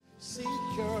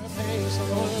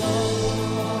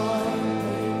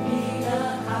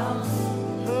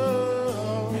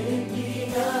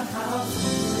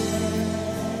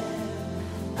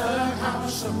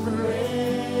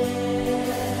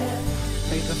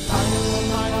Fire on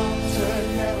my altar,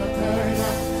 never burn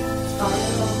out.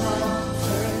 Fire on my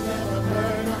altar, never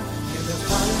burn out. If the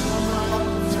fire on my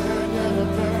altar never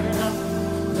burn out,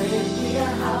 make me a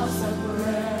house of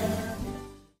prayer.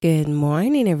 Good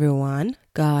morning, everyone.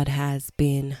 God has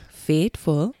been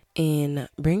faithful in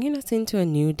bringing us into a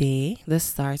new day, the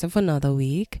start of another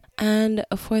week, and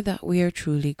for that we are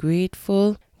truly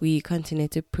grateful. We continue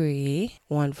to pray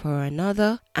one for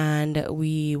another, and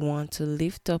we want to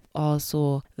lift up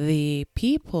also the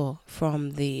people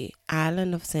from the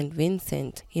island of St.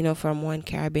 Vincent, from one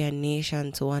Caribbean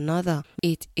nation to another.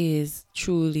 It is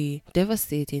truly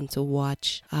devastating to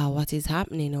watch what is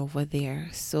happening over there.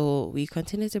 So we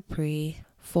continue to pray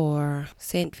for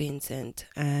St. Vincent,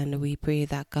 and we pray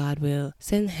that God will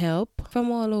send help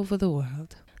from all over the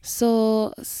world.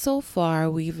 So far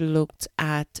we've looked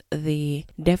at the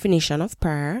definition of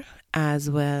prayer as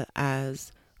well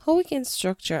as how we can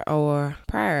structure our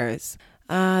prayers.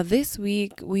 This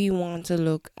week we want to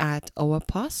look at our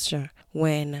posture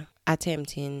when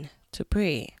attempting to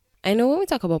pray. I know when we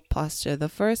talk about posture, the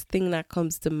first thing that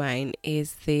comes to mind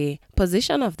is the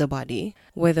position of the body,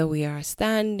 whether we are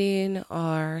standing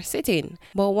or sitting.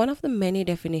 But one of the many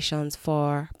definitions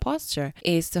for posture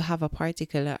is to have a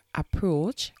particular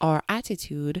approach or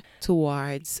attitude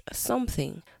towards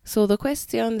something. So the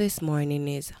question this morning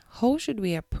is, how should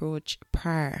we approach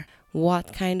prayer?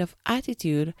 What kind of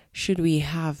attitude should we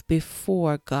have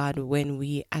before God when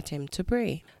we attempt to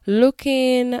pray?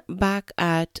 Looking back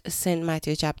at St.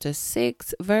 Matthew chapter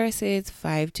 6, verses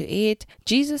 5 to 8,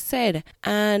 Jesus said,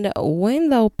 "And when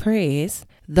thou prayest,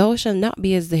 thou shalt not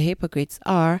be as the hypocrites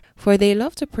are, for they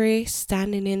love to pray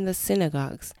standing in the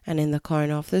synagogues and in the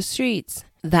corner of the streets,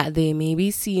 that they may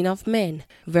be seen of men.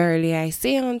 Verily I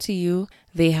say unto you,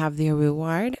 they have their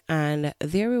reward," and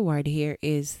their reward here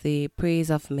is the praise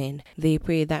of men. They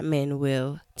pray that men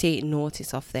will take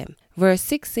notice of them. Verse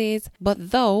 6 says,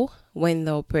 "But thou, when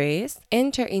thou prayest,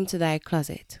 enter into thy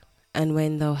closet, and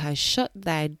when thou hast shut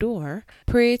thy door,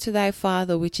 pray to thy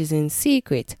Father which is in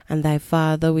secret, and thy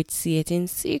Father which seeth in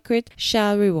secret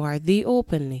shall reward thee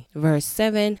openly." Verse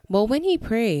 7, "But when ye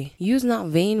pray, use not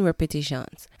vain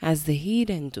repetitions, as the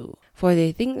heathen do, for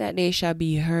they think that they shall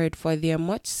be heard for their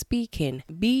much speaking.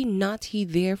 Be not ye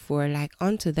therefore like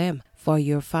unto them, for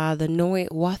your Father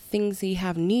knoweth what things ye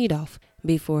have need of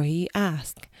before ye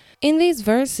ask." In these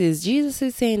verses, Jesus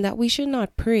is saying that we should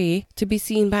not pray to be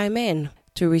seen by men,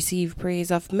 to receive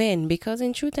praise of men, because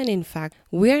in truth and in fact,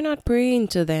 we are not praying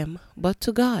to them, but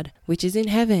to God, which is in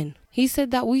heaven. He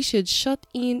said that we should shut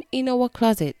in our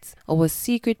closets, our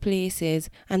secret places,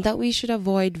 and that we should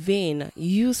avoid vain,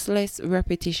 useless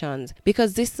repetitions,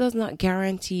 because this does not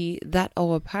guarantee that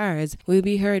our prayers will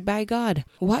be heard by God.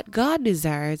 What God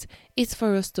desires is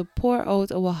for us to pour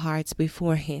out our hearts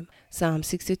before Him. Psalm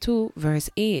 62, verse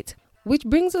 8. Which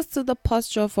brings us to the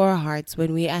posture of our hearts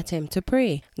when we attempt to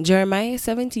pray. Jeremiah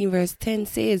 17 verse 10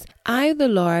 says, "I, the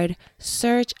Lord,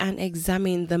 search and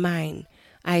examine the mind.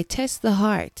 I test the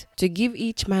heart, to give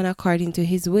each man according to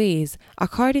his ways,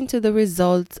 according to the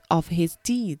results of his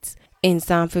deeds." In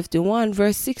Psalm 51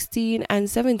 verse 16 and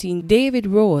 17, David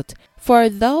wrote, "For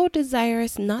thou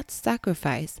desirest not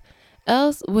sacrifice,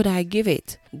 else would I give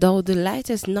it. Thou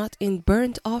delightest not in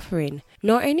burnt offering,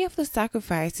 nor any of the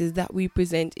sacrifices that we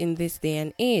present in this day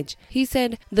and age." He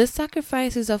said, "The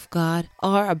sacrifices of God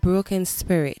are a broken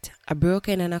spirit, a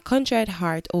broken and a contrite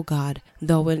heart, O God,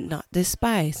 thou wilt not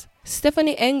despise."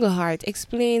 Stephanie Englehart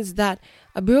explains that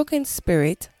a broken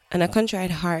spirit and a contrite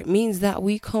heart means that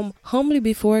we come humbly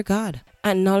before God,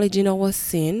 acknowledging our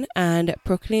sin and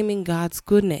proclaiming God's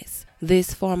goodness.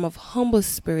 This form of humble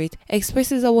spirit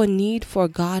expresses our need for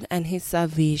God and His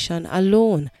salvation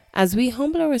alone. As we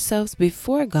humble ourselves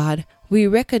before God, we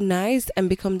recognize and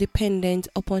become dependent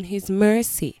upon His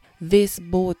mercy. This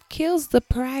both kills the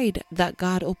pride that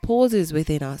God opposes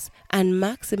within us and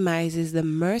maximizes the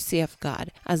mercy of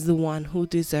God as the one who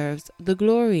deserves the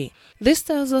glory. This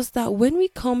tells us that when we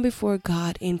come before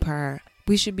God in prayer,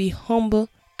 we should be humble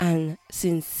and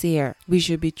sincere. We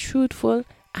should be truthful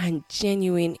and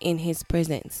genuine in His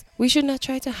presence. We should not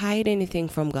try to hide anything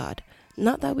from God.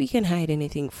 Not that we can hide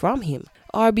anything from Him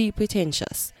or be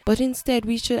pretentious, but instead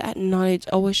we should acknowledge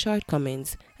our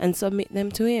shortcomings and submit them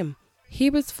to Him.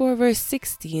 Hebrews 4 verse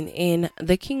 16 in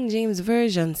the King James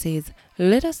Version says,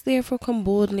 "Let us therefore come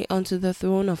boldly unto the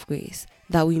throne of grace,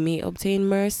 that we may obtain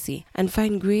mercy and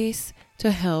find grace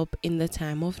to help in the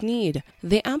time of need."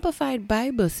 The Amplified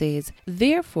Bible says,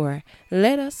 "Therefore,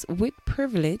 let us with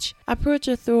privilege approach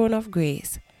the throne of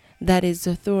grace, that is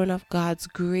the throne of God's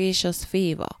gracious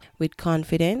favor, with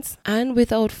confidence and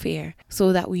without fear,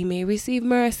 so that we may receive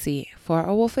mercy for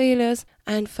our failures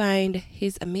and find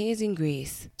His amazing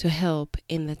grace to help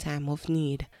in the time of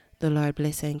need. The Lord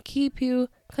bless and keep you.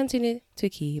 Continue to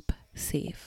keep safe.